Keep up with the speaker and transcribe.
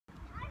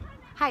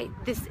Hi,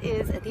 this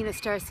is Athena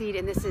StarSeed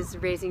and this is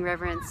Raising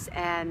Reverence,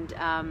 and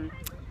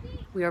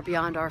we are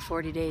beyond our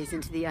 40 days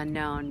into the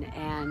unknown,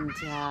 and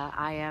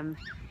I am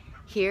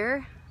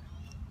here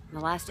in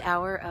the last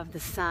hour of the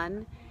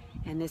sun,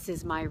 and this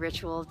is my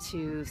ritual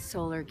to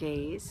solar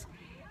gaze,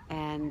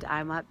 and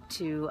I'm up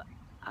to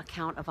a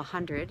count of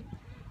 100.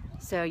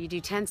 So you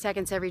do 10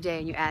 seconds every day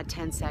and you add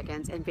 10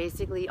 seconds, and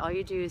basically all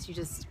you do is you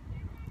just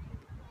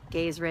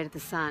gaze right at the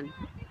sun.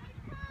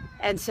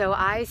 And so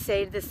I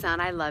say to the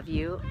sun, I love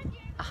you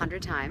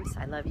 100 times.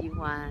 I love you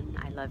 1,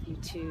 I love you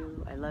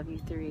 2, I love you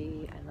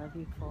 3, I love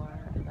you 4,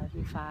 I love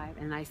you 5.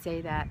 And I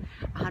say that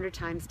 100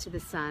 times to the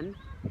sun,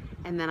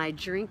 and then I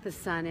drink the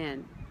sun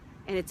in.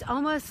 And it's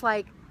almost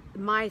like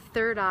my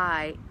third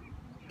eye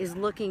is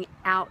looking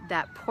out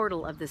that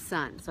portal of the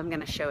sun. So I'm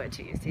going to show it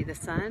to you. See the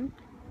sun?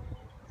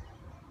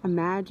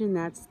 Imagine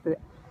that's the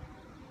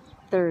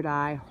third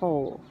eye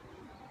hole,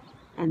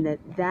 and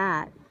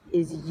that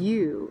is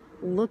you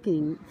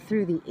looking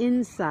through the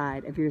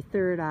inside of your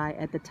third eye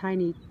at the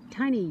tiny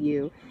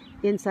you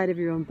inside of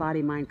your own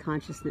body, mind,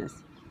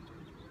 consciousness.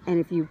 And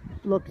if you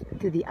look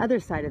to the other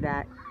side of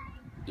that,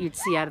 you'd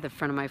see out of the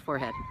front of my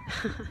forehead.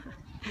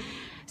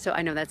 So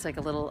I know that's like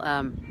a little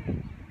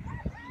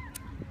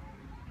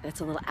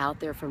that's a little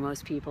out there for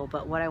most people,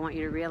 but what I want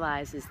you to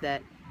realize is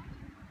that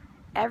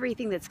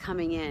everything that's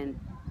coming in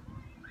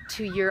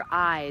to your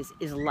eyes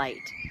is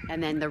light,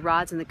 and then the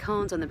rods and the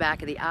cones on the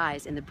back of the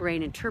eyes, and the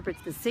brain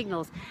interprets the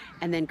signals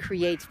and then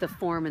creates the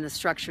form and the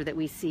structure that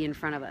we see in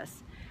front of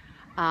us.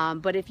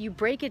 But if you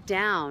break it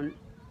down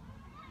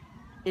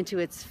into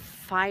its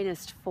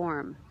finest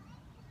form,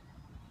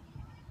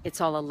 it's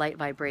all a light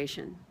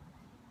vibration,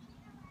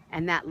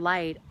 and that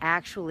light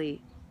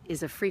actually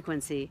is a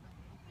frequency,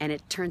 and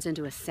it turns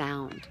into a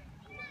sound.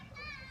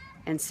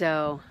 And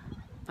so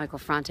Michael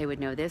Franti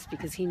would know this,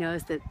 because he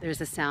knows that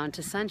there's a sound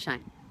to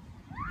sunshine.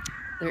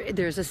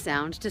 There's a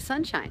sound to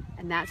sunshine,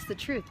 and that's the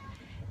truth,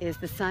 is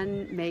the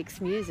sun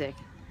makes music,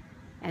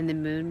 and the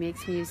moon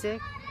makes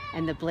music,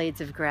 and the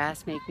blades of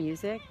grass make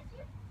music,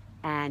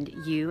 and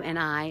you and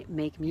I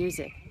make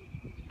music.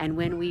 And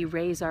when we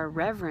raise our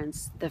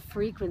reverence, the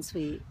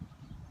frequency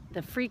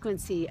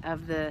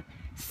of the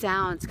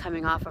sounds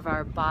coming off of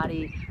our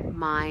body,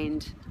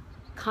 mind,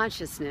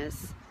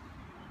 consciousness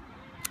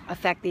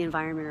affect the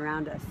environment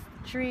around us.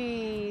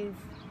 Trees,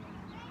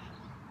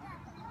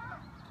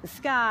 the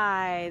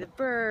sky, the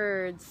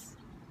birds,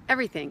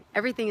 everything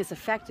is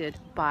affected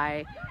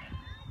by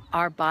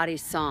our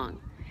body's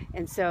song.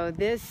 And so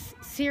this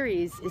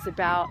series is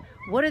about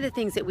what are the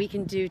things that we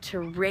can do to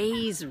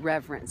raise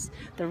reverence.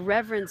 The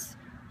reverence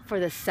for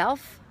the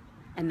self,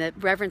 and the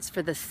reverence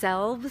for the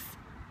selves,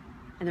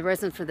 and the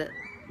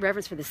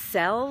reverence for the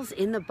cells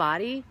in the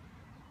body,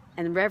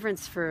 and the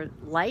reverence for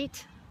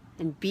light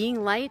and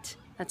being light.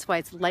 That's why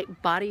it's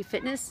light body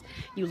fitness.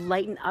 You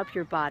lighten up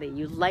your body,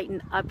 you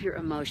lighten up your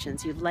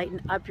emotions, you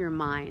lighten up your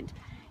mind,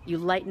 you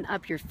lighten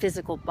up your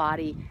physical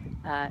body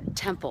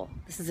temple.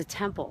 This is a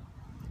temple.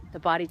 The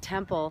body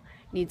temple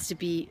needs to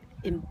be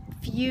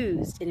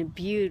infused and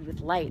imbued with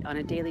light on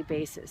a daily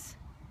basis.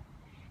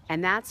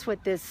 And that's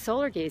what this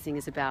solar gazing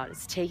is about.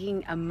 It's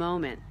taking a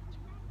moment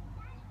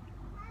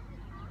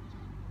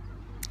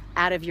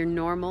out of your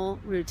normal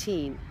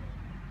routine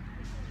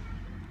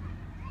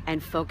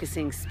and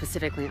focusing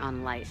specifically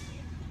on light.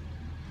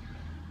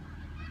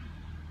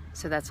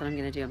 So that's what I'm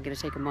going to do. I'm going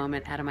to take a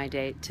moment out of my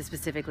day to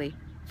specifically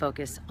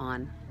focus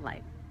on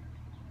light.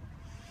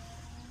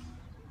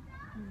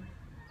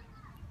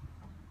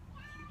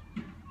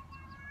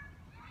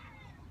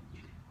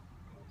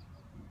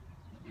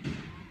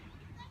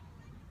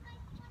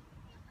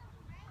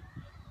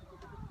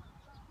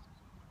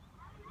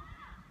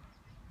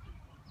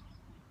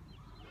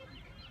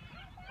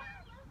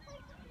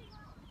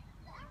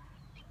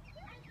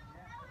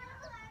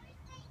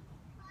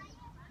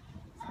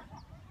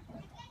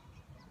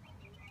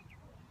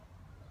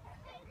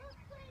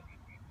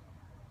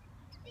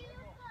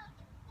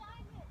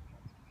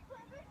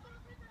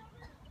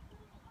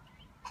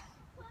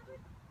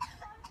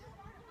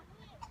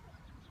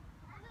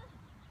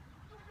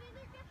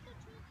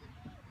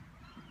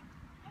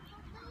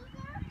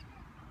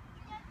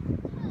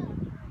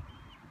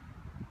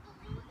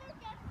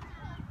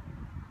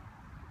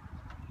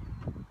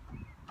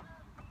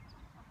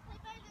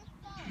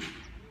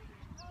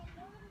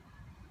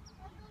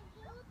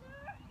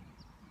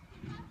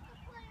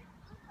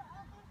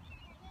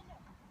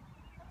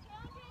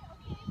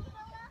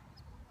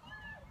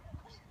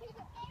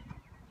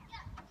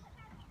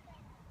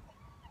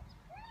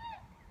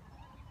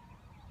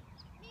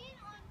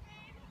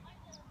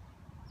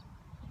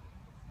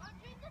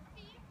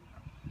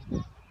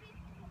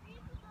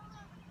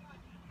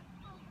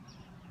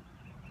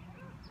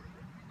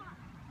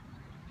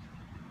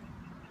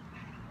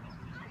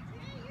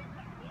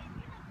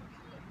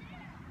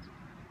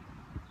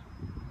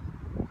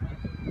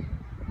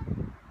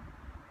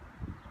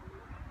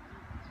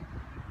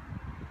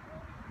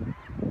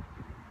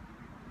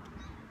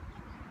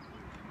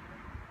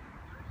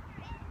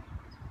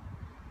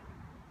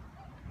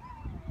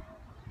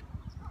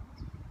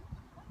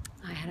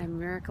 I had a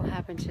miracle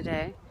happen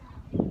today.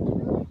 I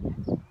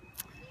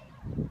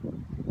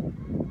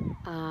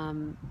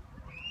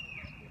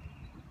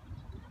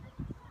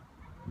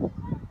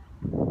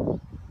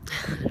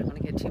don't want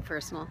to get too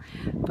personal,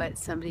 but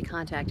somebody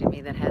contacted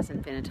me that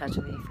hasn't been in touch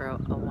with me for a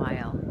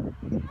while.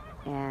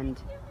 And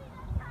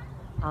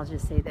I'll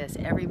just say this,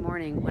 every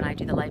morning when I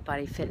do the Light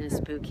Body Fitness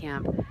boot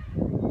camp,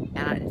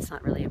 and it's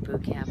not really a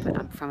boot camp, but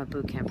I'm from a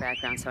boot camp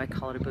background, so I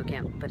call it a boot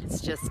camp, but it's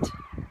just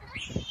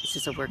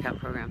a workout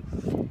program.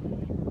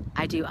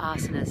 I do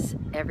asanas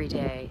every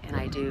day, and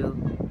I do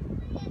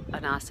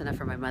an asana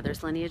for my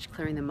mother's lineage,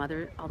 clearing the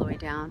mother all the way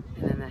down,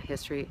 and then the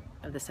history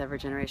of the severed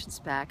generations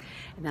back.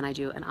 And then I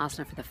do an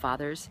asana for the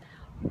fathers,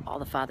 all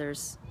the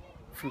fathers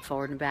from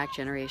forward and back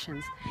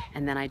generations.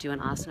 And then I do an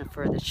asana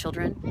for the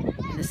children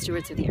and the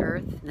stewards of the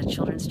earth and the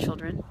children's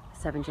children,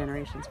 7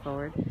 generations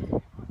forward.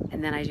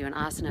 And then I do an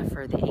asana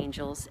for the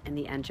angels and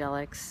the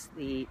angelics,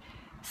 the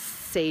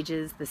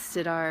sages, the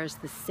siddhars,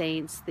 the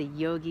saints, the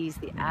yogis,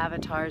 the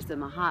avatars, the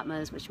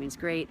mahatmas, which means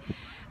great.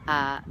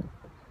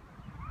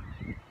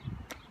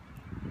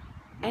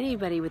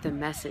 Anybody with a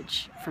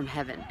message from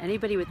heaven,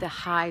 anybody with a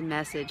high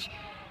message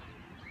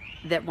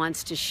that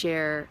wants to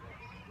share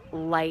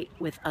light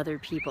with other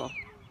people.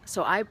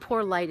 So I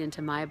pour light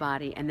into my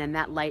body, and then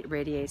that light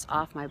radiates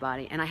off my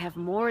body, and I have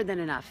more than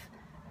enough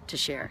to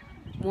share,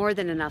 more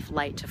than enough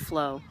light to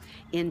flow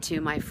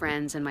into my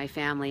friends and my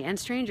family and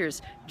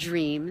strangers'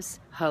 dreams,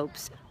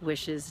 hopes,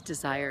 wishes,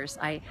 desires.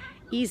 I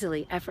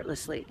easily,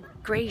 effortlessly,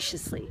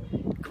 graciously,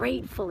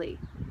 gratefully,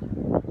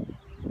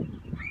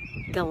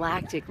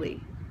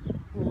 galactically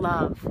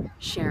love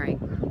sharing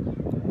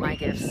my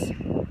gifts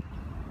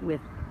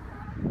with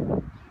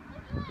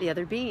the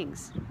other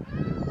beings.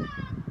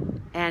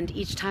 And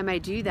each time I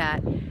do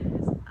that,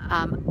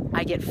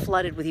 I get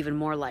flooded with even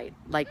more light.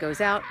 Light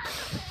goes out,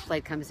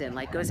 light comes in,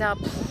 light goes out,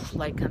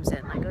 light comes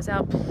in, light goes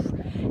out.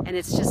 And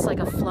it's just like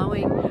a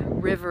flowing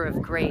river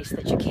of grace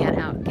that you can't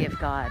outgive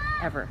God,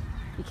 ever.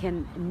 You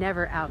can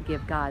never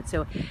outgive God.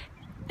 So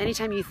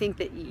anytime you think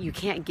that you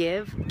can't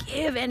give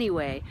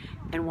anyway,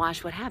 and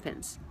watch what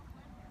happens.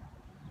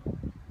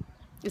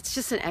 It's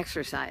just an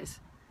exercise.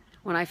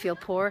 When I feel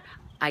poor,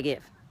 I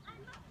give.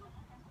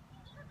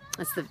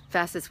 That's the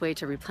fastest way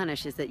to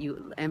replenish, is that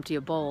you empty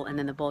a bowl and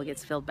then the bowl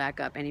gets filled back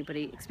up.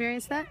 Anybody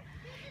experience that?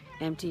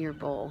 Empty your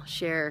bowl.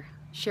 Share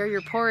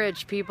your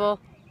porridge,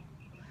 people.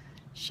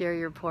 Share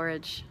your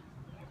porridge.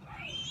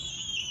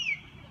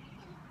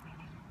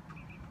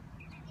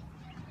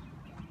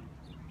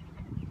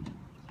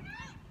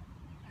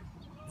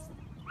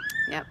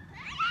 Yep.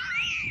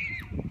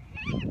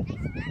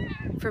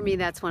 For me,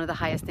 that's one of the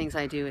highest things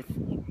I do with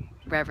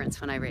Reverence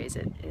when I raise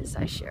it, is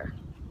I share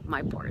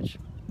my porridge.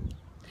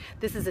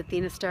 This is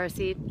Athena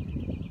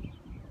StarSeed.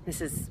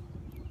 This is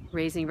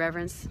Raising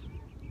Reverence.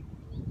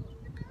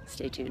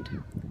 Stay tuned.